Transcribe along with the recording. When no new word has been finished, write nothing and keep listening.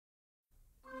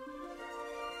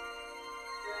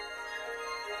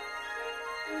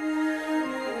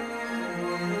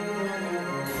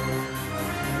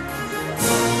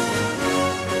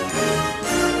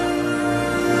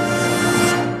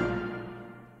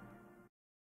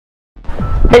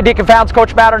Hey Deacon fans,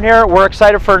 Coach Mattern here. We're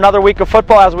excited for another week of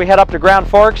football as we head up to Grand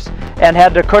Forks and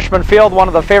head to Cushman Field, one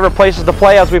of the favorite places to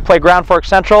play as we play Grand Forks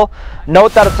Central.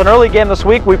 Note that it's an early game this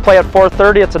week. We play at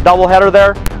 4:30. It's a doubleheader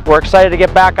there. We're excited to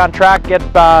get back on track,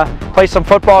 play some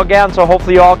football again, so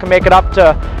hopefully you all can make it up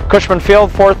to Cushman Field,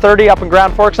 4:30 up in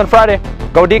Grand Forks on Friday.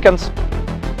 Go Deacons!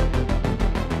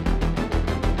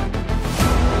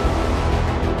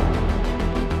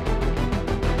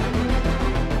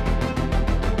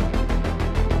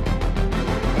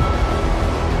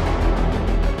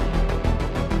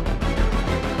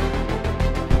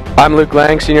 I'm Luke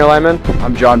Lang, senior lineman.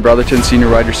 I'm John Brotherton, senior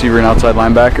wide receiver and outside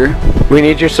linebacker. We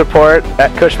need your support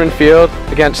at Cushman Field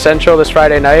against Central this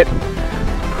Friday night.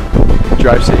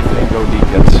 Drive safely and go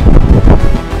Deacons.